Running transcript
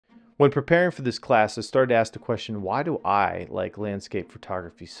When preparing for this class, I started to ask the question, why do I like landscape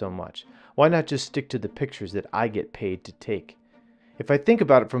photography so much? Why not just stick to the pictures that I get paid to take? If I think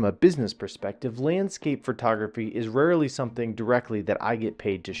about it from a business perspective, landscape photography is rarely something directly that I get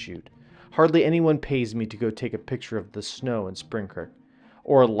paid to shoot. Hardly anyone pays me to go take a picture of the snow in Spring Creek,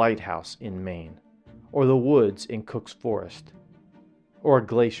 or a lighthouse in Maine, or the woods in Cook's Forest, or a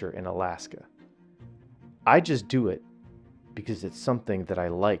glacier in Alaska. I just do it because it's something that I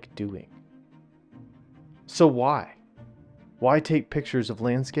like doing. So why? Why take pictures of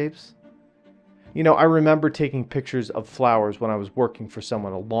landscapes? I remember taking pictures of flowers when I was working for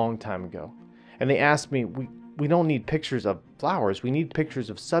someone a long time ago. And they asked me, we don't need pictures of flowers, we need pictures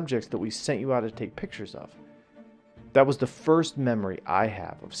of subjects that we sent you out to take pictures of. That was the first memory I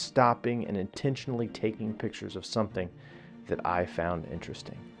have of stopping and intentionally taking pictures of something that I found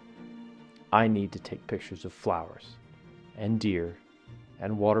interesting. I need to take pictures of flowers and deer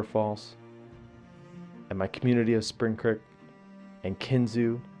and waterfalls and my community of Spring Creek and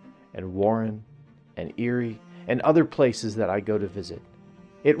Kinzu and Warren and Erie and other places that I go to visit.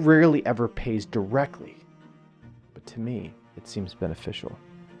 It rarely ever pays directly, but to me, it seems beneficial.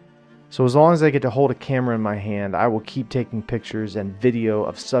 So as long as I get to hold a camera in my hand, I will keep taking pictures and video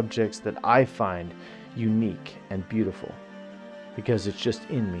of subjects that I find unique and beautiful, because it's just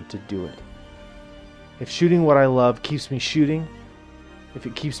in me to do it. If shooting what I love keeps me shooting, if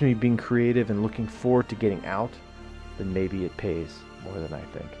it keeps me being creative and looking forward to getting out, then maybe it pays more than I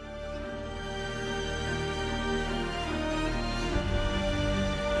think.